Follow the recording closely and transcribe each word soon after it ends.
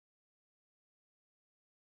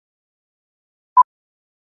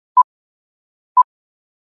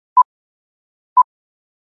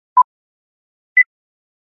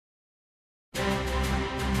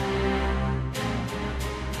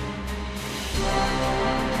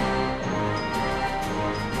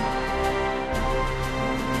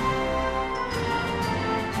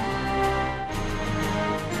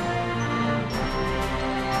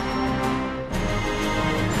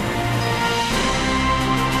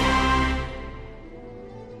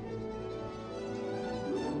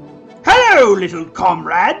Hello, little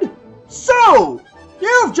comrade. So,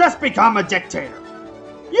 you've just become a dictator.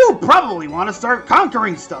 You probably want to start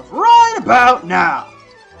conquering stuff right about now.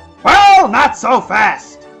 Well, not so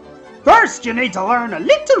fast. First, you need to learn a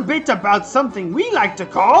little bit about something we like to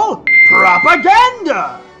call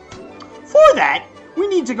propaganda. For that, we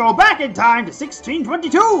need to go back in time to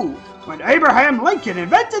 1622, when Abraham Lincoln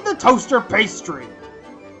invented the toaster pastry.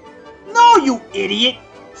 No, you idiot!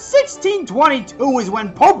 1622 is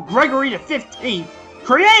when Pope Gregory XV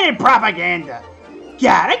created propaganda.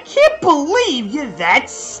 God, I can't believe you're that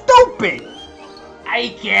stupid!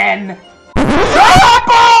 I can. Shut up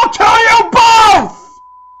or I'll kill you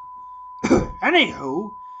both!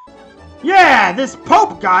 Anywho, yeah, this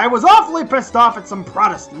Pope guy was awfully pissed off at some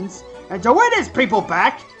Protestants, and to win his people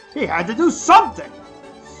back, he had to do something.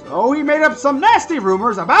 So he made up some nasty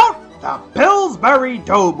rumors about the Pillsbury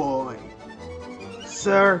Doughboy.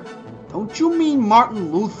 Sir, don't you mean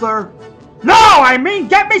Martin Luther? No, I mean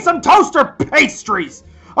get me some toaster pastries!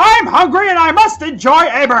 I'm hungry and I must enjoy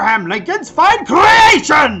Abraham Lincoln's fine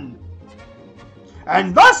creation!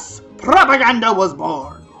 And thus, propaganda was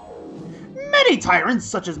born. Many tyrants,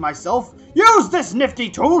 such as myself, use this nifty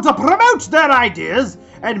tool to promote their ideas,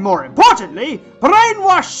 and more importantly,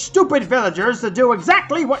 brainwash stupid villagers to do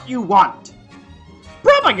exactly what you want.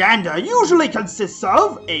 Propaganda usually consists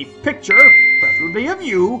of a picture, preferably of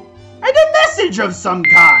you, and a message of some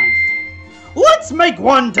kind. Let's make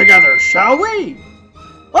one together, shall we?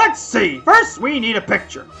 Let's see, first we need a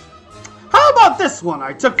picture. How about this one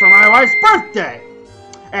I took for my wife's birthday?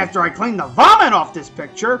 After I cleaned the vomit off this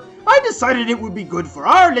picture, I decided it would be good for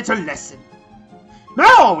our little lesson.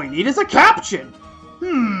 Now all we need is a caption.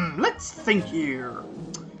 Let's think here.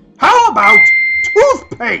 How about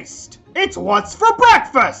toothpaste? It's what's for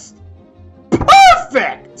breakfast.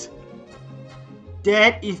 Perfect!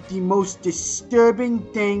 That is the most disturbing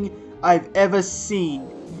thing I've ever seen.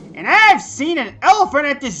 And I've seen an elephant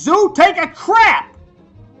at the zoo take a crap.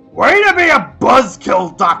 Way to be a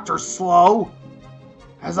buzzkill, Dr. Slow.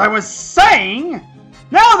 As I was saying,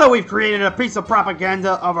 now that we've created a piece of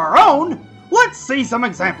propaganda of our own, let's see some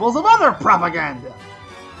examples of other propaganda.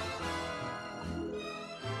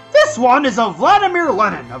 This one is of Vladimir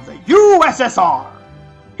Lenin of the USSR.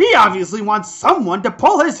 He obviously wants someone to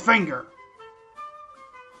pull his finger.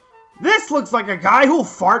 This looks like a guy who'll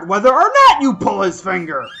fart whether or not you pull his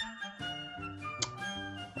finger.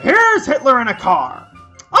 Here's Hitler in a car.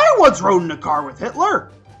 I once rode in a car with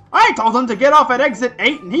Hitler. I told him to get off at exit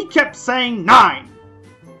 8 and he kept saying 9.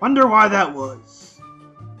 Wonder why that was.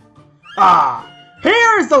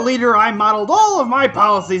 Here's the leader I modeled all of my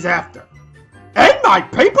policies after. And my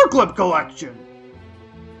paperclip collection.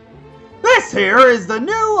 This here is the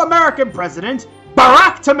new American president,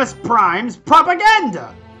 Baractimus Prime's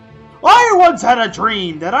propaganda. I once had a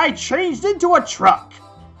dream that I changed into a truck.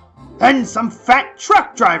 Then some fat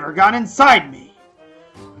truck driver got inside me.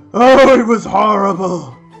 Oh, it was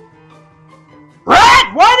horrible.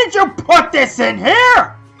 Rat, why did you put this in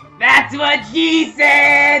here? That's what she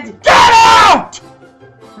said! Get out!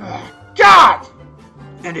 God!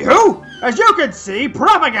 Anywho, as you can see,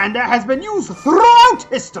 propaganda has been used throughout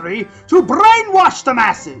history to brainwash the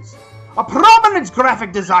masses. A prominent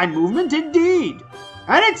graphic design movement indeed.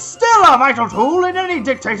 And it's still a vital tool in any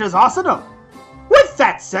dictator's arsenal. With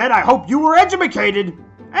that said, I hope you were educated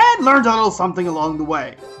and learned a little something along the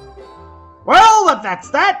way. Well, if that's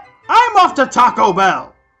that, I'm off to Taco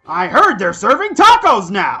Bell. I heard they're serving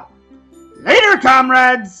tacos now. Later,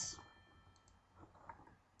 comrades!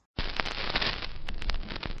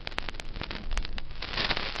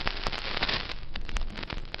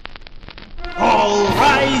 All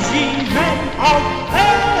rise, ye men of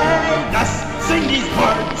A.N.U.S, sing these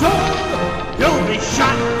words or you'll be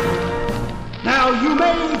shot. Now you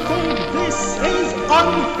may think this is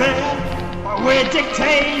unfair, but we're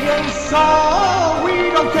dictators, so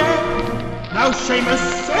we don't care. Now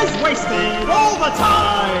Seamus is wasted all the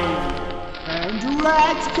time, and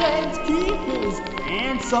Rats can't keep his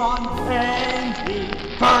pants on, and he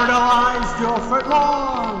fertilized your foot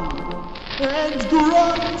long. And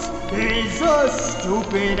Grunt is a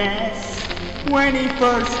stupid ass. When he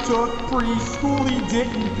first took preschool, he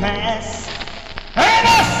didn't pass.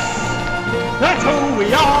 A.N.U.S, that's who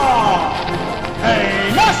we are.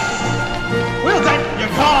 A.N.U.S, we'll deck your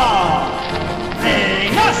car.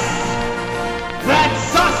 A.N.U.S,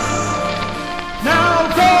 that's us. Now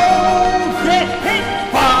go get hit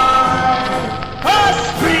by a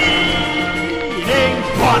speeding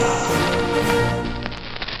bus.